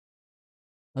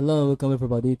Hello and welcome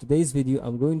everybody. Today's video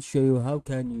I'm going to show you how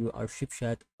can you archive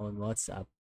chat on WhatsApp.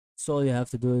 So all you have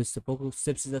to do is to follow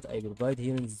steps that I provide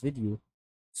here in this video.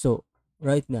 So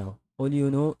right now all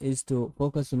you know is to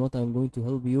focus on what I'm going to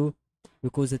help you,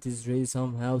 because it is really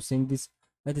somehow things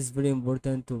that is very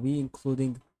important to be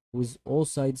including with all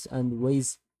sides and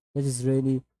ways that is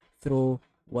really through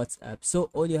WhatsApp. So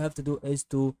all you have to do is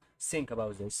to think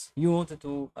about this. You wanted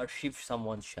to archive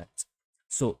someone's chat.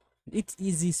 So it's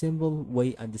easy, simple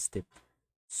way and step.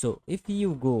 So if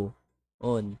you go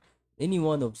on any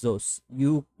one of those,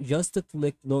 you just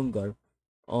click longer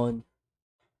on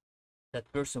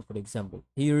that person. For example,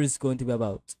 here is going to be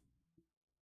about,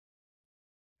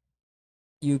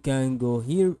 you can go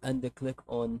here and click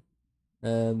on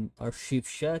archive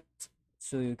chat.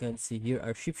 So you can see here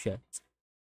archive chat.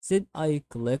 Then I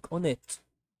click on it.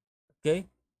 Okay,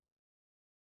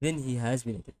 then he has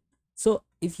been edited. So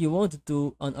if you wanted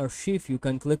to unarchive, you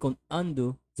can click on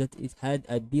undo that it had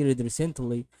appeared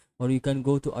recently, or you can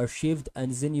go to archived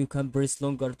and then you can press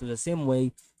longer to the same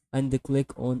way and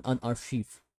click on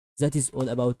unarchive. That is all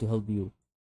about to help you.